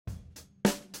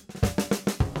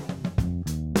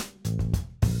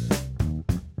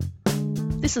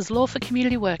This is Law for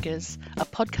Community Workers, a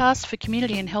podcast for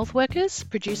community and health workers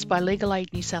produced by Legal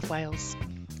Aid New South Wales.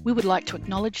 We would like to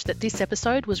acknowledge that this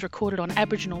episode was recorded on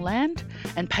Aboriginal land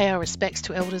and pay our respects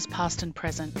to elders past and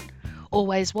present.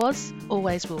 Always was,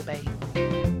 always will be.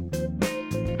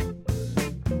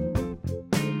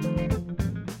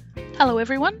 Hello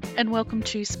everyone and welcome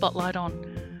to Spotlight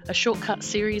On, a shortcut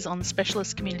series on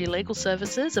specialist community legal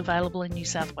services available in New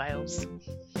South Wales.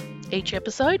 Each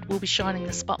episode will be shining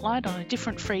the spotlight on a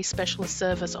different free specialist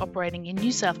service operating in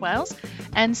New South Wales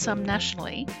and some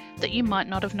nationally that you might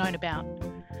not have known about.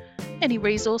 Any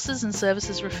resources and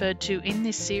services referred to in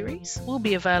this series will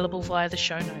be available via the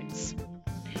show notes.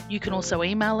 You can also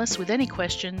email us with any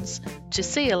questions to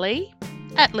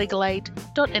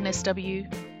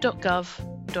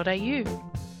cle@legalAid.nsw.gov.au.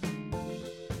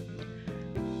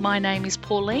 My name is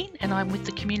Pauline and I'm with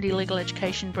the Community Legal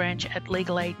Education Branch at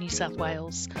Legal Aid New South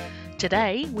Wales.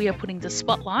 Today we are putting the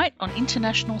spotlight on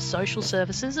International Social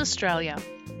Services Australia.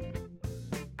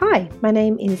 Hi, my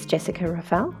name is Jessica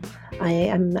Rafal. I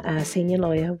am a senior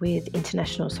lawyer with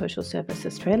International Social Service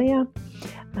Australia,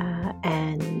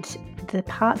 and the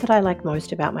part that I like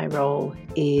most about my role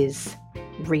is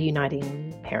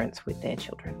reuniting parents with their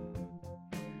children.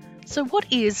 So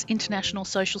what is International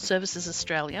Social Services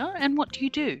Australia and what do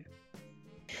you do?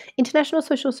 International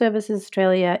Social Services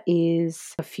Australia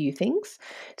is a few things.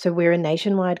 So we're a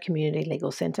nationwide community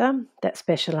legal centre that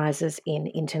specialises in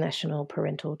international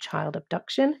parental child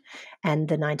abduction and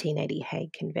the 1980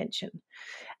 Hague Convention.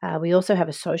 We also have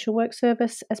a social work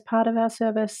service as part of our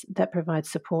service that provides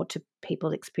support to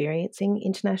people experiencing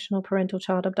international parental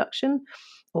child abduction,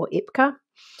 or IPCA,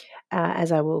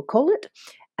 as I will call it.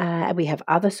 We have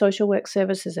other social work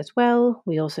services as well.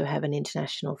 We also have an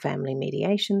international family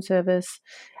mediation service.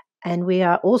 And we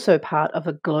are also part of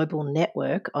a global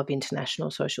network of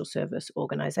international social service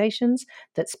organisations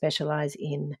that specialise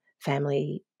in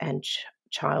family and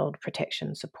child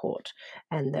protection support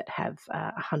and that have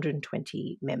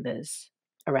 120 members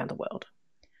around the world.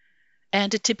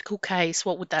 And a typical case,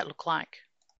 what would that look like?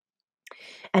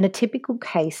 And a typical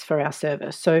case for our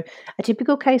service. So a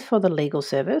typical case for the legal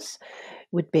service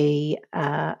would be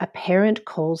a parent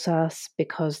calls us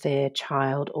because their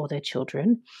child or their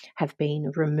children have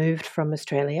been removed from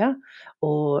Australia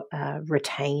or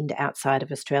retained outside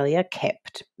of Australia,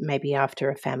 kept maybe after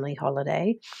a family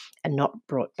holiday and not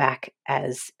brought back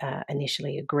as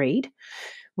initially agreed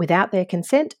without their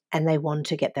consent, and they want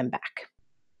to get them back.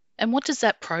 And what does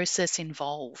that process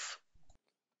involve?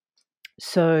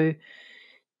 So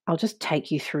I'll just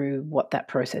take you through what that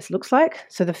process looks like.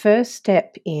 So the first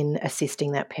step in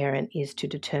assisting that parent is to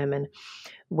determine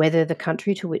whether the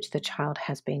country to which the child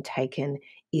has been taken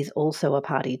is also a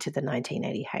party to the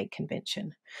 1980 Hague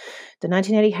Convention. The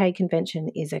 1980 Hague Convention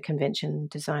is a convention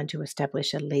designed to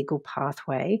establish a legal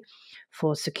pathway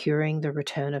for securing the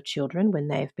return of children when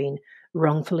they have been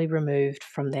wrongfully removed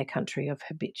from their country of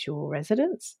habitual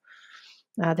residence.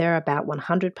 There are about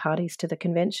 100 parties to the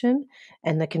convention,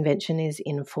 and the convention is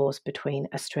in force between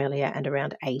Australia and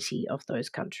around 80 of those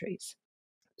countries.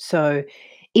 So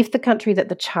if the country that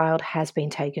the child has been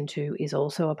taken to is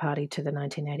also a party to the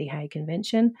 1980 Hague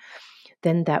Convention,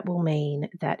 then that will mean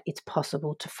that it's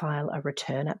possible to file a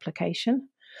return application.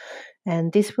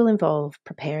 And this will involve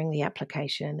preparing the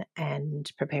application and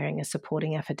preparing a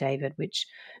supporting affidavit which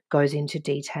goes into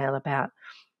detail about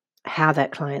how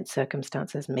that client's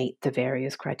circumstances meet the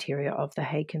various criteria of the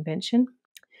Hague Convention.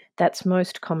 That's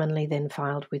most commonly then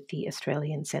filed with the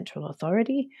Australian Central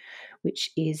Authority,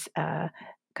 which is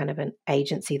kind of an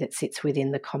agency that sits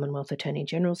within the Commonwealth Attorney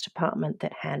General's Department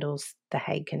that handles the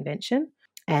Hague Convention.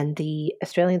 And the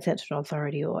Australian Central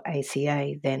Authority, or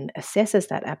ACA, then assesses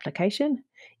that application.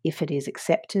 If it is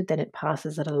accepted, then it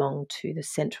passes it along to the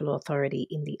Central Authority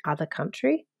in the other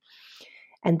country.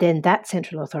 And then that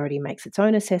central authority makes its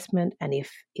own assessment, and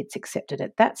if it's accepted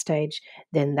at that stage,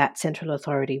 then that central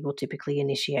authority will typically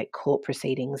initiate court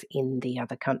proceedings in the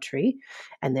other country,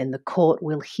 and then the court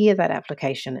will hear that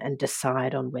application and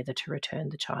decide on whether to return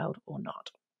the child or not.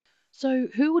 So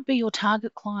who would be your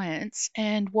target clients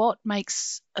and what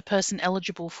makes a person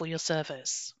eligible for your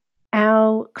service?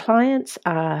 Our clients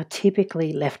are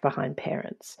typically left behind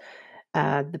parents,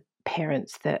 the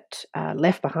parents that are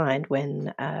left behind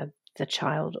when the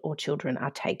child or children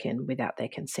are taken without their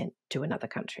consent to another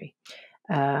country.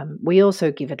 We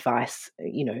also give advice,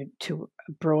 to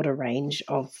a broader range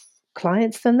of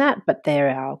clients than that, but they're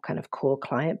our kind of core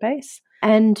client base.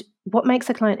 And what makes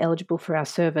a client eligible for our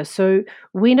service? So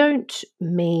we don't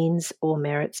means or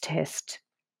merits test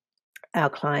our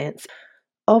clients.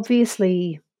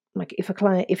 Obviously, like if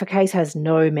a case has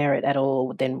no merit at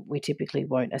all, then we typically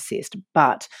won't assist.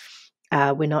 But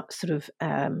We're not sort of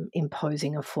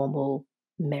imposing a formal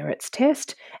merits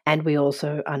test, and we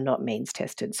also are not means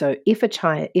tested. So if a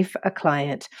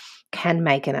client can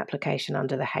make an application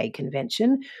under the Hague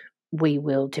Convention, we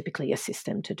will typically assist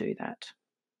them to do that.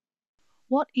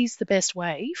 What is the best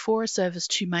way for a service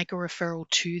to make a referral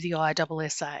to the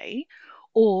ISSA,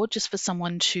 or just for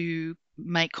someone to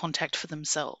make contact for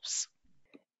themselves?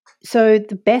 So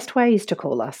the best way is to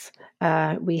call us.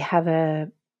 We have a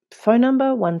phone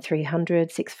number,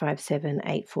 1300 657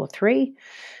 843.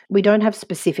 We don't have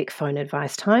specific phone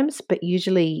advice times, but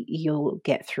usually you'll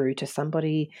get through to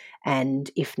somebody,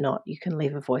 and if not, you can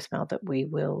leave a voicemail that we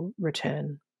will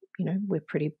return. We're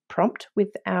pretty prompt with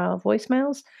our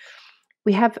voicemails.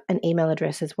 We have an email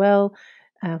address as well,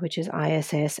 which is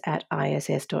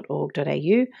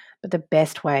iss@iss.org.au, but the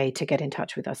best way to get in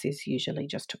touch with us is usually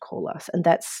just to call us, and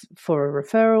that's for a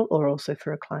referral or also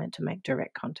for a client to make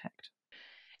direct contact.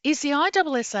 Is the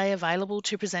ISSA available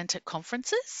to present at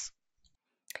conferences?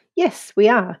 Yes, we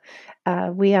are.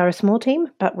 We are a small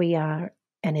team, but we are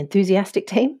an enthusiastic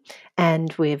team,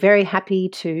 and we're very happy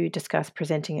to discuss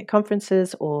presenting at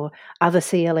conferences or other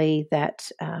CLE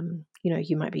that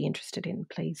you might be interested in.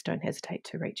 Please don't hesitate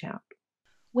to reach out.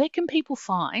 Where can people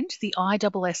find the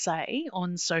ISSA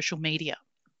on social media?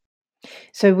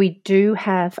 So we do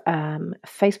have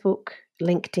Facebook,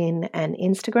 LinkedIn, and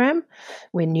Instagram.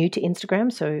 We're new to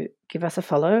Instagram, so give us a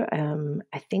follow.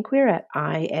 I think we're at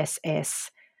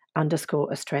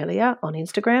ISS_Australia on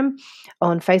Instagram.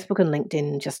 On Facebook and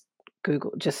LinkedIn, just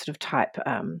sort of type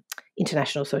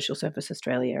International Social Service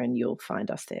Australia and you'll find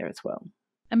us there as well.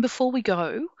 And before we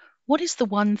go, what is the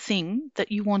one thing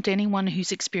that you want anyone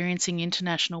who's experiencing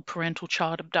international parental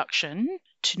child abduction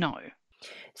to know?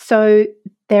 So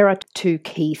there are two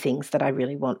key things that I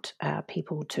really want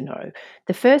people to know.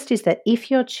 The first is that if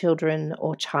your children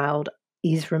or child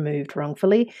is removed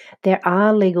wrongfully, there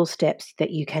are legal steps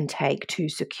that you can take to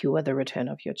secure the return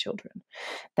of your children.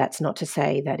 That's not to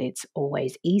say that it's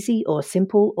always easy or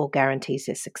simple or guarantees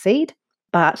to succeed,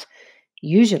 but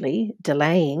usually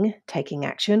delaying taking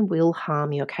action will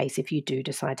harm your case if you do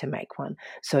decide to make one.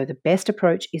 So the best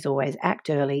approach is always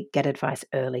act early, get advice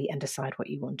early, and decide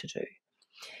what you want to do.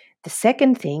 The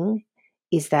second thing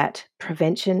is that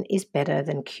prevention is better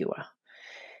than cure.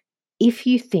 If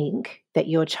you think that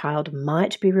your child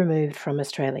might be removed from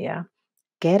Australia,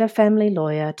 get a family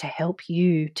lawyer to help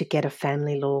you to get a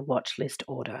family law watch list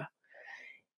order.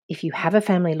 If you have a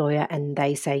family lawyer and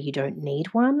they say you don't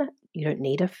need one, you don't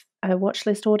need a watch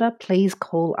list order, please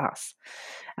call us.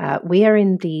 We are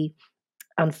in the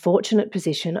unfortunate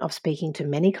position of speaking to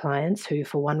many clients who,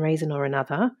 for one reason or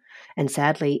another, and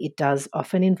sadly it does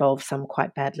often involve some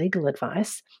quite bad legal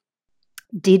advice,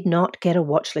 did not get a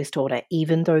watch list order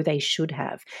even though they should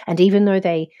have, and even though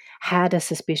they had a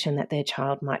suspicion that their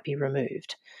child might be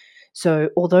removed. So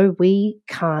although we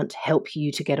can't help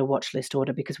you to get a watch list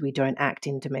order because we don't act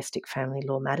in domestic family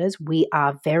law matters, we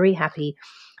are very happy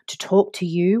to talk to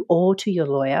you or to your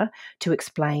lawyer to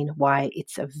explain why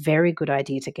it's a very good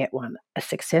idea to get one. A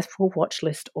successful watch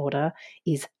list order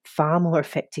is far more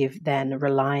effective than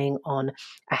relying on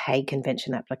a Hague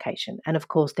Convention application. And of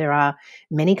course, there are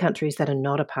many countries that are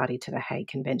not a party to the Hague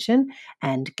Convention,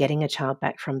 and getting a child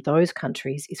back from those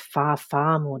countries is far,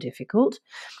 far more difficult.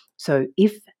 So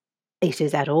if it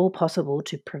is at all possible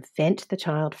to prevent the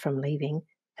child from leaving,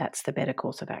 that's the better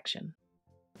course of action.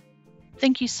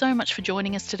 Thank you so much for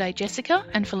joining us today, Jessica,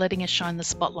 and for letting us shine the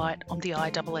spotlight on the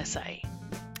ISSA.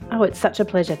 Oh, it's such a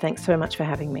pleasure. Thanks so much for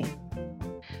having me.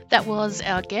 That was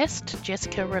our guest,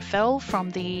 Jessica Raffel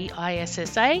from the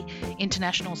ISSA,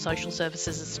 International Social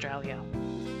Services Australia.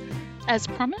 As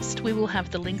promised, we will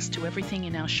have the links to everything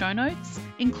in our show notes,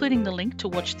 including the link to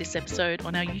watch this episode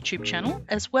on our YouTube channel,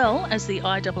 as well as the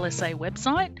ISSA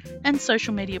website and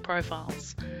social media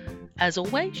profiles. As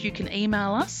always, you can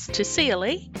email us to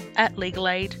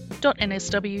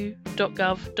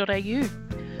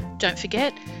cle@legalaid.nsw.gov.au. Don't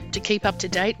forget to keep up to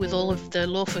date with all of the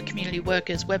Law for Community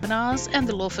Workers webinars and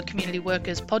the Law for Community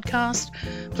Workers podcast.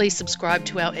 Please subscribe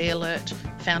to our e-alert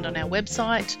found on our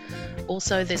website.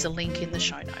 Also, there's a link in the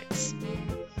show notes.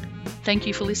 Thank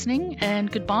you for listening,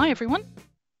 and goodbye, everyone.